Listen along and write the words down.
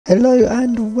Hello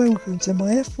and welcome to my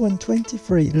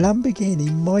F123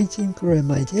 Lamborghini My Team Career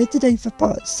Mode, here today for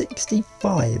part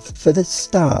 65 for the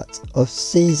start of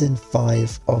season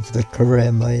 5 of the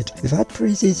career mode. We've had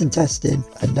pre-season testing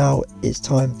and now it's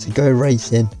time to go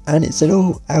racing, and it's an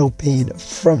all Alpine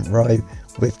front row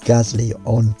with Gasly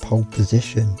on pole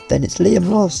position. Then it's Liam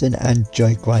Lawson and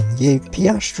Zhou Guanyu,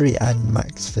 Piastri and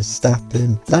Max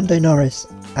Verstappen, Lando Norris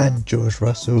and George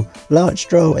Russell, Lance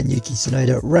Stroll and Yuki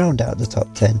Tsunoda round out the top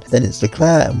 10. Then it's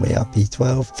Leclerc and we are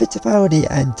P12, Fittipaldi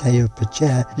and Teo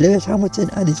Pacher, Lewis Hamilton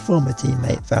and his former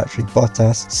teammate Valtteri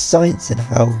Bottas, Sainz and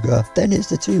Helga. Then it's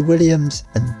the two Williams,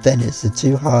 and then it's the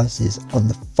two Haases on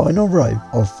the final row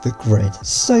of the grid.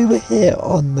 So we're here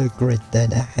on the grid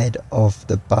then, ahead of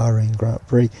the Bahrain Grand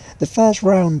Prix, the first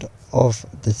round of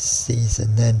the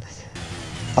season. Then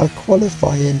our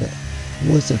qualifying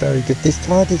wasn't very good. This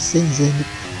car this season,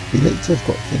 we look to have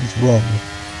got things wrong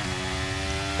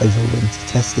over winter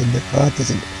testing. The car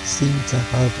doesn't seem to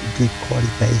have good quality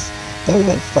pace. Though we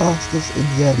went fastest in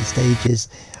the early stages,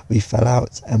 we fell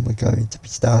out and we're going to be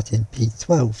starting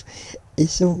P12.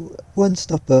 It's a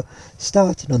one-stopper,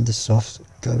 starting on the softs,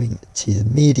 going to the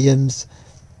mediums,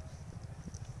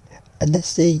 and let's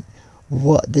see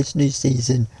what this new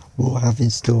season will have in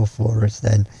store for us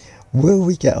then. Will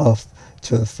we get off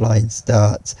to a flying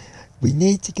start? We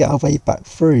need to get our way back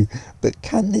through, but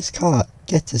can this car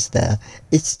get us there?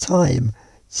 It's time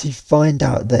to find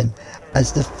out then,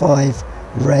 as the 5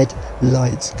 red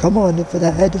lights come on for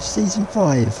the head of season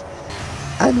 5,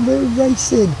 and we're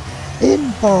racing in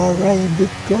Bahrain.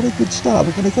 We've got a good start.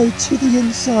 We're going to go to the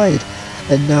inside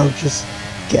and now just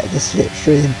get the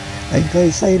slipstream and go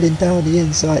sailing down the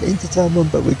inside into turn 1,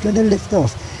 but we're going to lift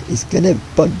off. It's going to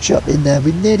bunch up in there.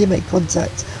 We nearly make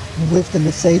contact with the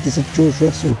Mercedes of George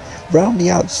Russell. Round the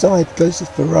outside goes the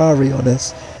Ferrari on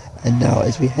us, and now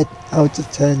as we head out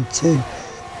of turn 2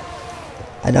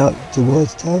 and out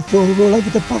towards turn 4, we're all over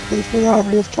the back of the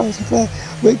Ferrari of Charles Leclerc.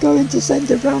 We're going to send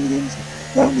it round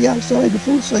the outside. We've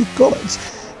also got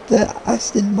the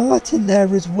Aston Martin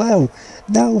there as well.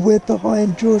 Now we're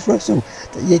behind George Russell.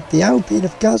 The Alpine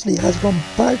of Gasly has gone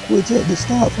backwards at the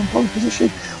start from pole position.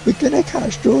 We're going to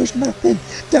catch George napping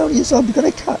down the inside. We're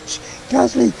going to catch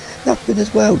Gasly napping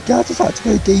as well. Gasly's had to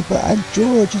go deeper and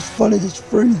George has followed us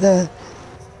through there.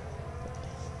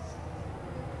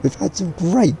 We've had some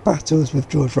great battles with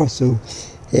George Russell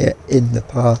here in the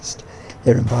past,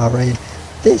 here in Bahrain.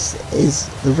 This is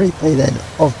the replay then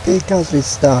of Pierre Gasly's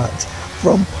start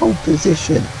from pole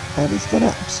position, and he's gone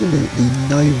absolutely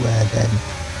nowhere then.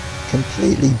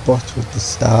 Completely bottled the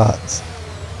start,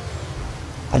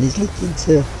 and he's looking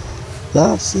to,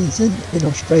 last season in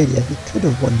Australia he could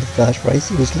have won the first race.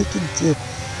 He was looking to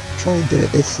try and do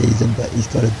it this season, but he's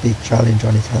got a big challenge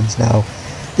on his hands now.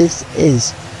 This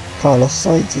is Carlos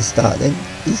Sainz's start then.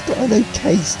 He's got an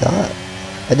okay start,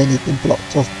 and then he's been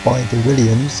blocked off by the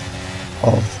Williams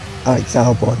of Alex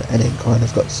Albon, and then kind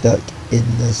of got stuck in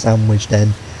the sandwich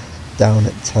then down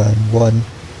at turn 1,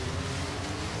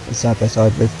 side by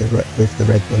side with the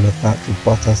Red Bull of Valtteri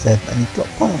Bottas there, and he got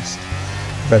past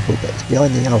Red Bull, but it's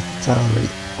behind the AlphaTauri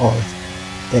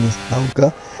of Dennis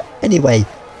Helga. Anyway,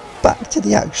 back to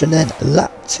the action then,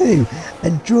 lap 2,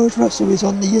 and George Russell is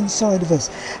on the inside of us,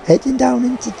 heading down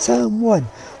into turn 1.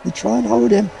 We try and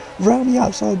hold him round the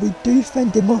outside. We do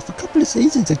fend him off. A couple of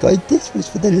seasons ago this was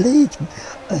for the lead,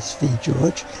 SV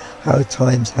George. How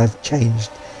times have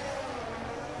changed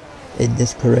in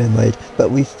this career mode, but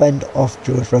we fend off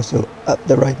George Russell. Up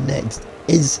the road next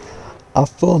is our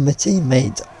former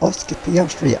teammate Oscar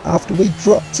Piastri, after we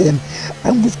dropped him,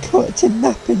 and we've got him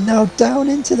napping now down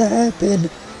into the hairpin.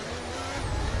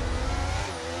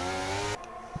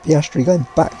 Piastri going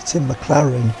back to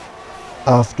McLaren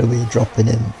after we're dropping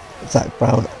him.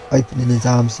 HBrown opening his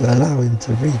arms to allow him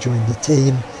to rejoin the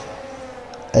team.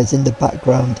 As in the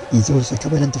background, he's also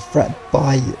coming under threat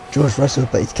by George Russell,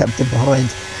 but he's kept him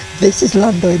behind. This is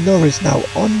Lando Norris now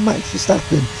on Max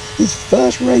Verstappen. His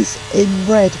first race in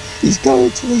red. He's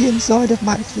going to the inside of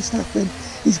Max Verstappen.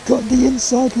 He's got the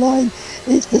inside line.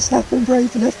 Is Verstappen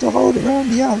brave enough to hold it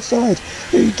around the outside?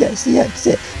 Who gets the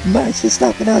exit? Max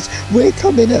Verstappen has. We're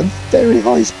coming at very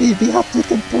high speed. We have to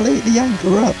completely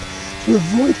anchor up to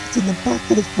avoid hitting the back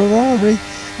of the Ferrari.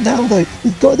 Now though,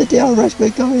 we've got the DRS, we're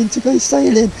going to go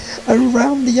sailing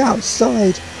around the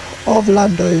outside of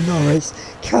Lando Norris,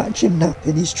 catch him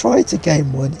napping. He's tried to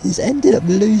gain one, he's ended up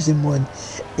losing one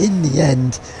in the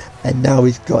end, and now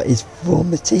he's got his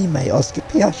former teammate Oscar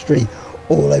Piastri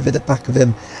all over the back of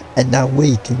him, and now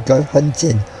we can go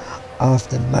hunting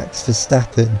after Max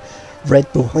Verstappen.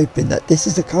 Red Bull hoping that this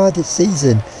is the car this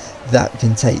season that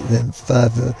can take them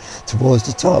further towards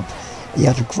the top. He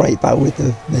had a great battle with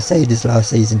the Mercedes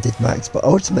last season, did Max, but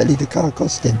ultimately the car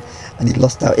cost him and he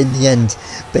lost out in the end.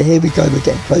 But here we go, we're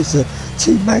getting closer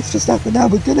to Max Verstappen now.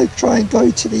 We're going to try and go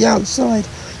to the outside.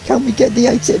 Can we get the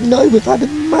exit? No, we've had a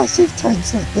massive tank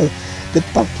slapper. The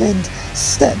back end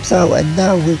steps out and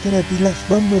now we're going to be left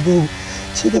vulnerable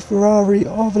to the Ferrari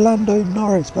of Lando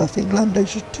Norris, but I think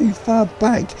Lando's just too far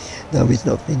back. No, he's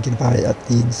not thinking about it up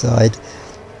the inside.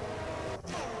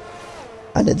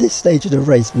 And at this stage of the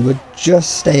race, we were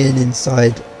just staying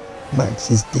inside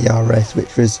Max's DRS,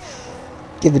 which was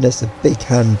giving us a big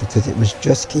hand because it was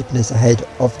just keeping us ahead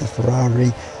of the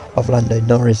Ferrari of Lando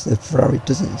Norris. The Ferrari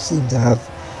doesn't seem to have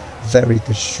very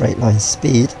good straight line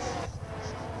speed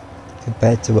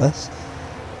compared to us,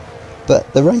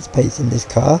 but the race pace in this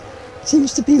car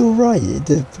seems to be alright.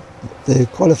 The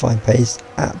qualifying pace,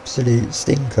 absolute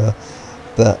stinker,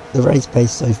 but the race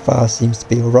pace so far seems to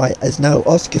be alright, as now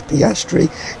Oscar Piastri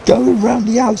going around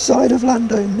the outside of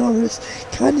Lando Norris.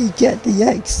 Can he get the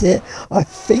exit? I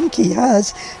think he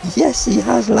has. Yes, he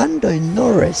has. Lando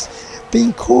Norris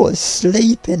being caught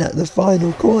sleeping at the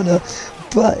final corner,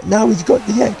 but now he's got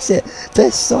the exit.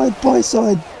 They're side by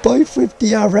side, both with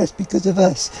DRS because of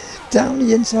us. Down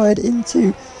the inside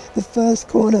into the first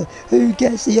corner. Who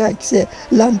gets the exit?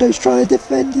 Lando's trying to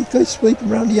defend. He goes sweeping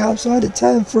around the outside at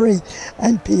turn 3,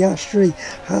 and Piastri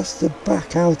has to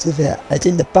back out of it. And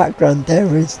in the background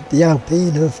there is the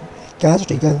Alpine of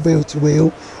Gasly going wheel to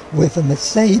wheel with a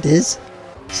Mercedes.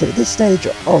 So at this stage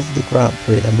of the Grand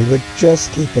Prix then, we were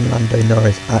just keeping Lando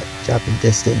Norris at jabbing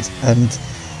distance, and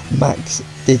Max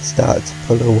did start to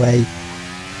pull away,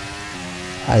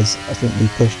 as I think we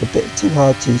pushed a bit too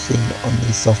hard too soon on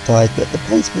these soft tyres, but the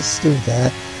pace was still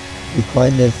there.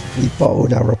 We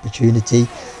bottled our opportunity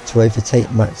to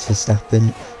overtake Max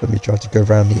Verstappen when we tried to go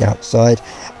around the outside,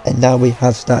 and now we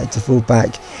have started to fall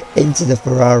back into the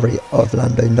Ferrari of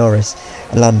Lando Norris,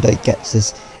 and Lando gets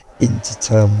us into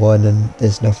turn 1, and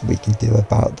there's nothing we can do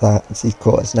about that, as he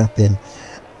caught us napping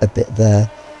a bit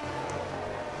there.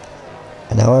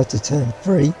 And now after turn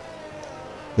 3,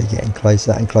 we're getting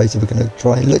closer and closer. We're going to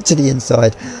try and look to the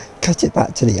inside, cut it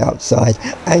back to the outside,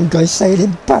 and go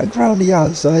sailing back round the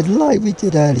outside like we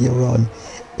did earlier on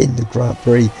in the Grand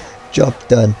Prix. Job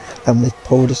done, and we've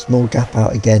pulled a small gap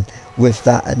out again with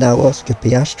that. And now Oscar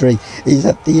Piastri is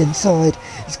up the inside.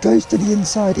 He goes to the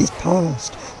inside, he's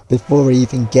passed before he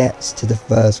even gets to the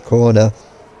first corner.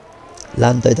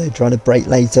 Lando though trying to brake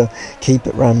later, keep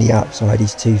it round the outside.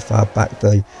 He's too far back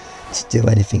though to do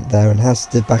anything there and has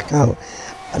to back out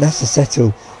and has to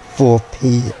settle for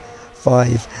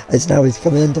P5, as now he's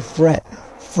coming under threat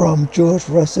from George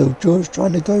Russell. George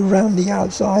trying to go round the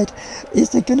outside. Is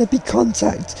there going to be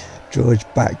contact? George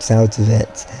backs out of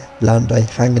it. Lando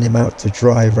hanging him out to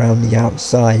dry round the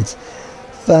outside.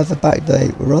 Further back though,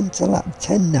 we're on to lap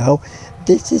 10 now.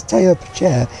 This is Teo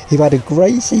Pacher, who had a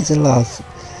great season last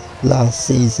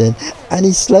season, and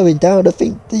he's slowing down. I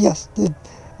think the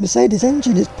Mercedes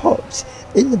engine has popped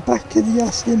in the back of the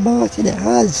Aston Martin. It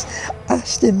has.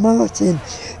 Aston Martin,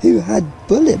 who had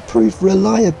bulletproof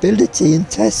reliability in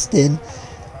testing,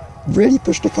 really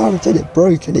pushed the car until it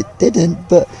broke, and it didn't,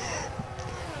 but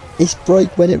it's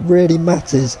broke when it really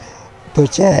matters.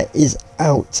 Pacher is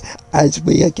out as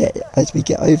we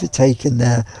get overtaken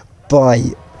there by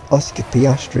Oscar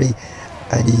Piastri,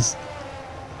 and he's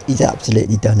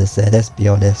absolutely done us there, let's be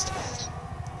honest.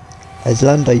 As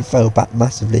Lando fell back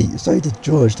massively, so did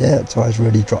George. Their tyres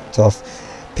really dropped off.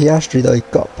 Piastri though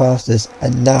got past us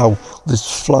and now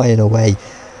was flying away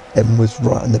and was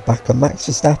right on the back of Max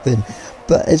Verstappen.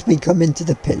 But as we come into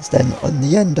the pits then on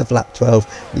the end of lap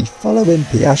 12, we follow in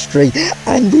Piastri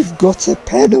and we've got a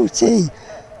penalty.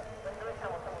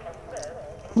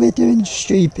 We're doing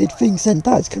stupid things, and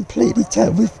that's completely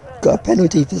terrible. We've got a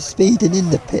penalty for speeding in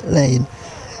the pit lane.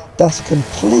 That's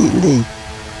completely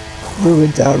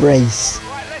ruined our race.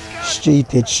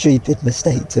 Stupid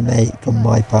mistake to make on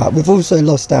my part. We've also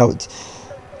lost out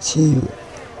to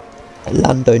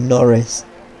Lando Norris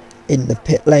in the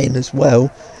pit lane as well.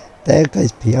 There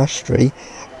goes Piastri.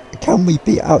 Can we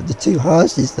beat out the two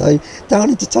HAASes though? Down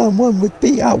into turn 1, we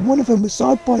beat out one of them. We're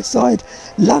side by side.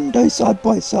 Lando side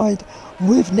by side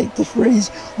with Nick de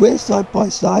Vries. We're side by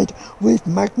side with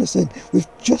Magnussen. We've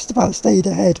just about stayed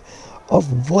ahead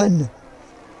of one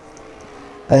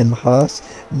HAAS.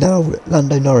 Now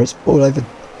Lando Norris all over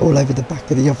the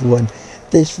back of the other one.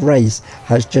 This race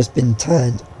has just been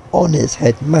turned on its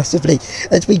head massively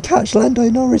as we catch Lando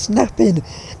Norris napping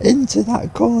into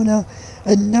that corner.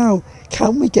 And now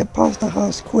can we get past the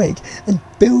HAAS quick and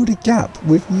build a gap?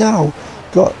 We've now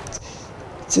got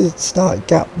to start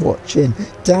gap watching.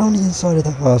 Down the inside of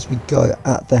the HAAS we go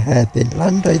at the hairpin.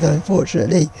 Lando though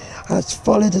unfortunately has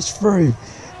followed us through.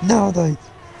 Now though,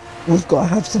 we've got to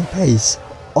have some pace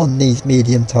on these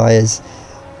medium tyres.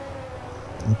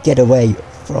 Get away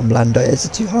from Lando as the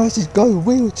two HAASes go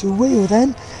wheel to wheel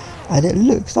then, and it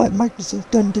looks like Magnus has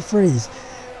done defreeze.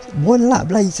 1 lap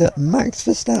later, Max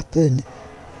Verstappen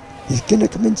is going to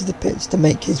come into the pits to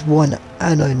make his one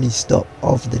and only stop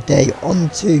of the day.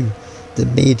 Onto the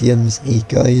mediums he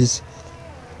goes.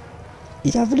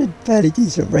 He's having a fairly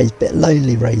decent race, bit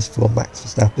lonely race for Max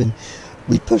Verstappen.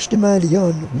 We pushed him early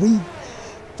on, we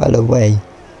fell away.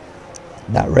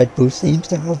 That Red Bull seems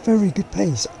to have very good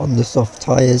pace on the soft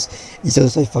tyres. He's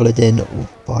also followed in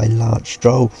by Lance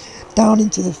Stroll. Down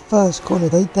into the first corner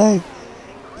though, there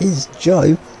is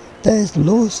Joe. There's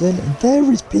Lawson, and there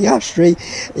is Piastri.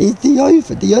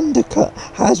 The undercut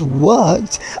has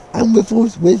worked, and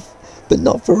but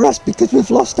not for us because we've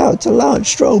lost out to Lance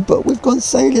Stroll, but we've gone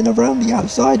sailing around the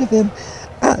outside of him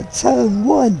at turn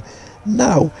 1.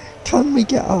 Now, can we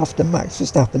get after Max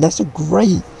Verstappen? That's a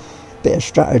great bit of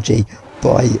strategy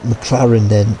by McLaren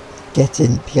then,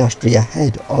 getting Piastri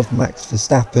ahead of Max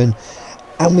Verstappen.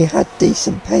 And we had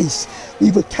decent pace.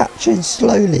 We were catching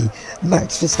slowly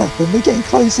Max Verstappen. We're getting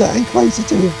closer and closer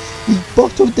to him. We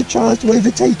bottled the chance to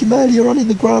overtake him earlier on in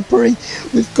the Grand Prix.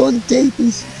 We've gone deep.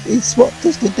 He's swapped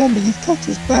us to dummy. He's cut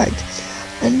us back.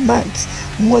 And Max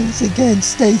once again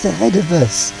stays ahead of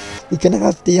us. We're going to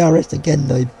have DRS again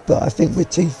though, but I think we're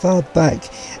too far back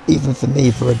even for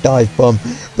me for a dive bomb.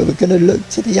 But we're going to look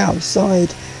to the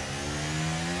outside.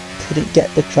 Couldn't get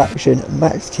the traction.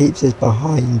 Max keeps us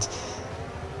behind.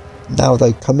 Now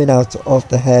though, coming out of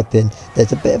the hairpin,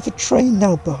 there's a bit of a train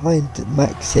now behind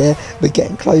Max here. We're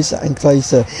getting closer and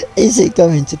closer. Is it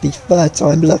going to be third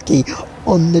time lucky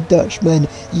on the Dutchman?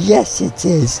 Yes it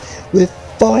is. We've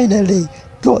finally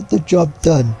got the job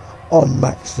done on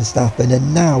Max Verstappen,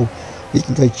 and now we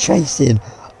can go chasing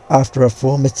after a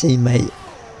former teammate,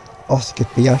 Oscar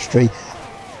Piastri,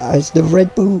 as the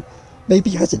Red Bull maybe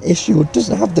has an issue or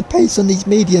doesn't have the pace on these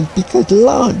mediums, because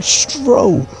Lance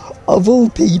Stroll, of all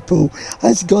people,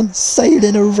 has gone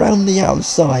sailing around the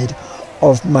outside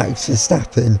of Max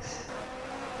Verstappen.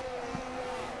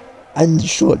 And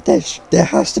sure, there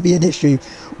has to be an issue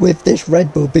with this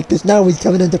Red Bull, because now he's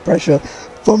coming under pressure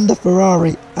from the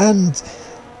Ferrari and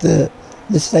the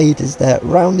Mercedes there.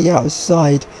 Round the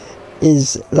outside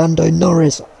is Lando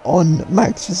Norris on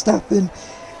Max Verstappen.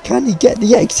 Can he get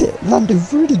the exit? Lando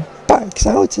really backs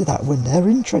out of that one there.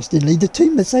 Interestingly, the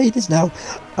two Mercedes now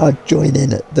are joining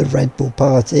the Red Bull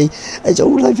party. It's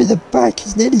all over the back.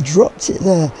 He's nearly dropped it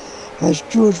there. As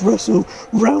George Russell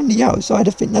round the outside,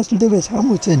 I think that's Lewis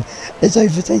Hamilton, has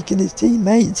overtaken his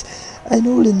teammates, and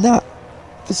all in that,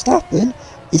 Verstappen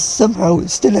is somehow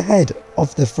still ahead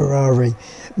of the Ferrari.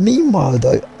 Meanwhile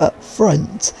though, up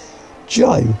front,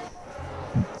 Joe,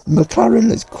 McLaren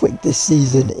looks quick this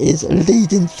season, is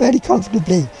leading fairly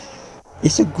comfortably.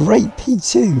 It's a great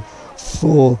P2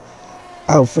 for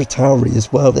AlphaTauri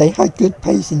as well. They had good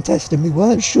pace in testing. We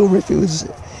weren't sure if it was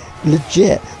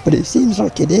legit, but it seems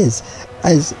like it is,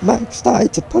 as Max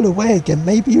started to pull away again.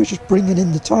 Maybe he was just bringing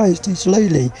in the tyres too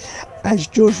slowly, as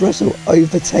George Russell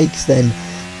overtakes then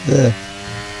the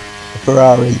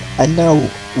Ferrari. And now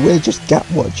we're just gap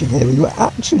watching here. We were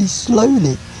actually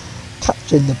slowly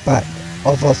catching the back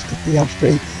of Oscar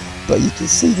Piastri, but you can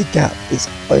see the gap is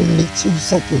only 2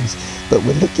 seconds. But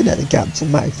we're looking at the gap to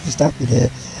Max Verstappen here,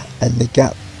 and the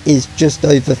gap is just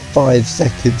over 5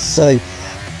 seconds. So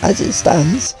as it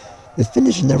stands, we're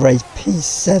finishing the race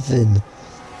P7.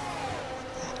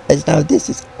 As now this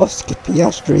is Oscar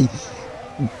Piastri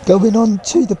going on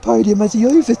to the podium as he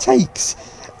overtakes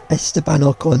Esteban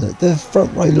Ocon. The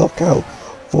front row lockout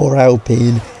for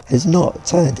Alpine has not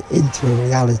turned into a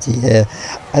reality here,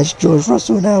 as George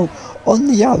Russell now on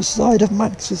the outside of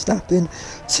Max Verstappen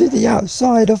to the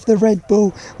outside of the Red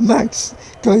Bull. Max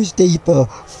goes deeper,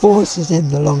 forces him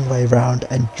the long way round,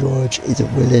 and George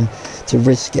isn't willing to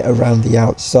risk it around the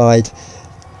outside.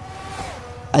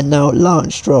 And now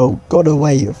Lance Stroll got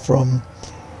away from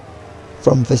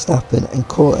Verstappen and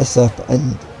caught us up,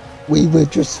 and we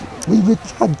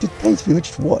had good pace. We were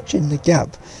just watching the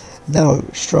gap. Now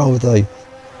Stroll though,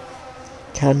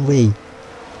 can we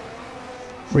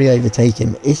re-overtake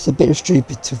him? It's a bit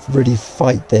stupid to really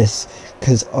fight this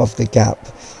because of the gap,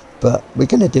 but we're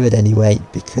going to do it anyway,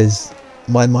 because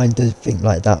my mind does think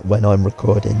like that when I'm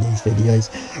recording these videos.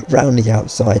 Round the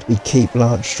outside, we keep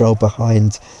Lance Stroll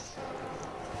behind,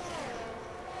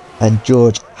 and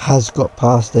George has got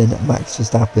past then Max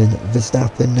Verstappen.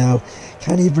 Verstappen now,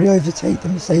 can he re-overtake the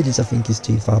Mercedes? I think he's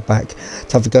too far back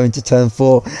to have a go into turn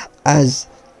 4, as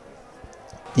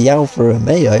the Alfa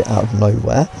Romeo out of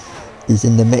nowhere is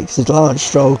in the mix. As Lance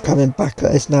Stroll coming back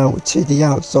at us now to the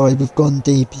outside. We've gone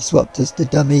deep, he swapped us to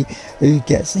dummy. Who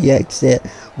gets the exit?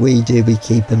 We do, we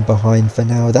keep him behind for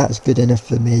now. That's good enough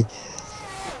for me.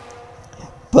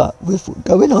 But with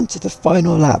going on to the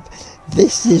final lap,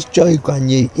 this is Joe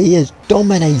Guanyu. He has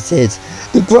dominated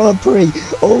the Grand Prix.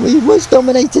 Oh, he was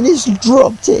dominating. He's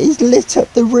dropped it. He's lit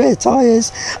up the rear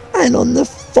tyres. And on the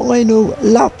final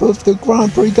lap of the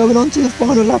Grand Prix, going on to the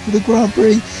final lap of the Grand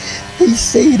Prix, he's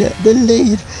seen the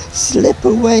lead slip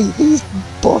away. He's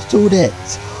bottled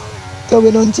it.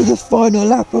 Going on to the final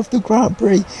lap of the Grand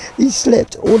Prix, he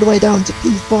slipped all the way down to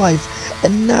P5.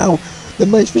 And now, the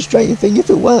most frustrating thing,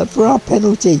 if it weren't for our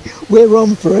penalty, we're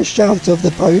on for a shout of the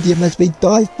podium as we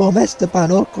dive bomb Esteban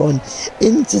Ocon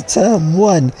into turn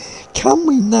 1. Can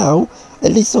we now,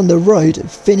 at least on the road,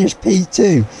 finish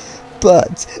P2?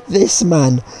 But this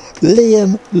man,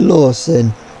 Liam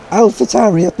Lawson,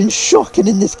 AlphaTauri have been shocking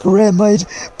in this career mode,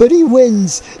 but he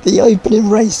wins the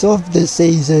opening race of the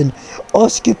season.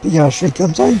 Oscar Piastri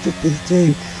comes home for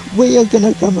P2. We are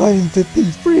going to come home for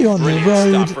P3 on Brilliant the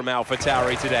road. Stuff from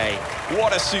AlphaTauri today.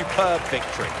 What a superb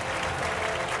victory.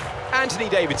 Anthony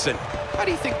Davidson, how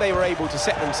do you think they were able to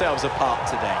set themselves apart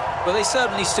today? Well, they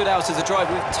certainly stood out as a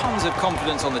driver with tons of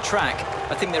confidence on the track.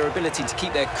 I think their ability to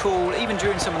keep their cool, even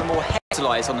during some of the more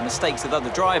capitalised on the mistakes of other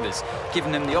drivers,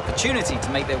 giving them the opportunity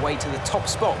to make their way to the top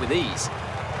spot with ease.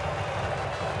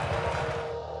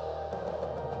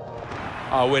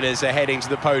 Our winners are heading to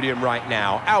the podium right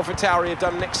now. AlphaTauri have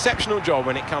done an exceptional job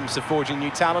when it comes to forging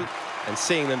new talent, and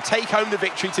seeing them take home the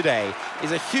victory today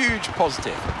is a huge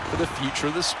positive for the future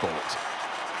of the sport.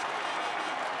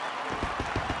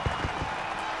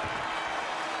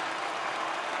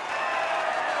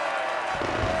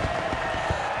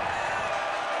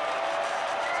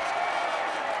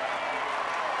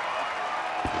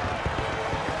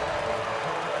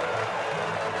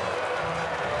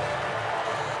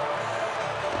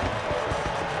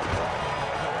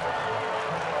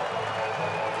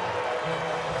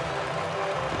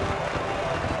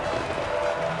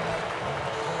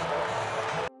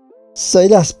 So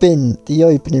that's been the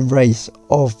opening race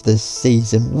of the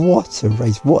season. What a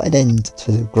race, what an end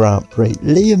to the Grand Prix.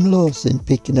 Liam Lawson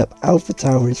picking up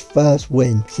AlphaTauri's first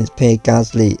win since Pierre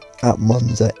Gasly at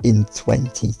Monza in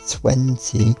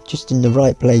 2020. Just in the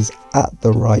right place at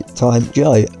the right time.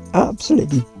 Joe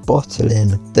absolutely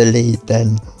bottling the lead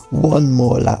then. One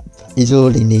more lap is all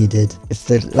he needed. If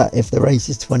the race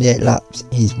is 28 laps,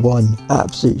 he's won.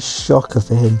 Absolute shocker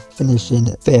for him, finishing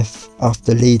 5th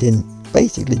after leading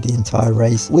basically the entire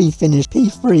race. We finished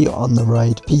P3 on the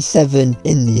road, P7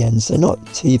 in the end, so not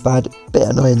too bad. Bit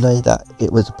annoying though that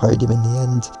it was a podium in the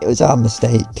end. It was our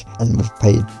mistake and we've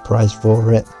paid price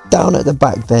for it. Down at the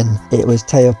back then, it was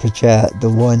Teo Pritchard, the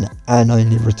one and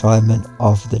only retirement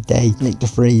of the day. Nick de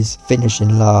Vries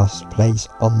finishing last place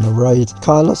on the road.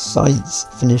 Carlos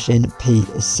Sainz finishing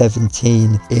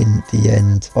P17 in the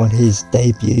end on his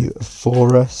debut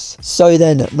for us. So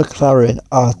then McLaren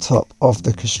are top of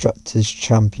the Constructors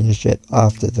Championship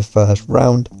after the first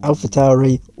round.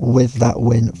 AlphaTauri with that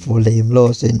win for Liam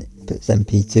Lawson puts them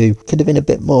P2. Could have been a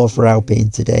bit more for Alpine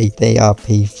today. They are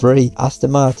P3.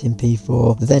 Aston Martin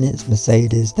P4. Then it's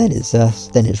Mercedes. Then it's us.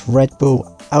 Then it's Red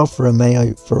Bull, Alfa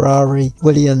Romeo, Ferrari,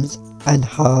 Williams and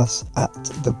HAAS at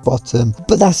the bottom.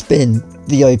 But that's been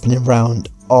the opening round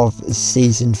of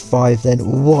season 5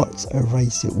 then. What a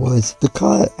race it was. The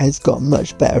car has got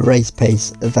much better race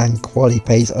pace than quali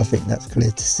pace. I think that's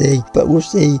clear to see. But we'll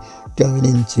see going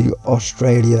into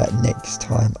Australia next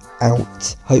time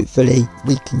out. Hopefully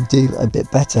we can do a bit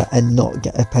better and not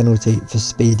get a penalty for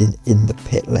speeding in the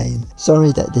pit lane.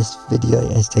 Sorry that this video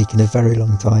has taken a very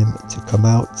long time to come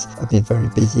out. I've been very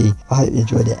busy. I hope you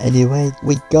enjoyed it anyway.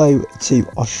 We go to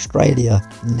Australia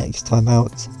next time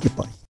out. Goodbye.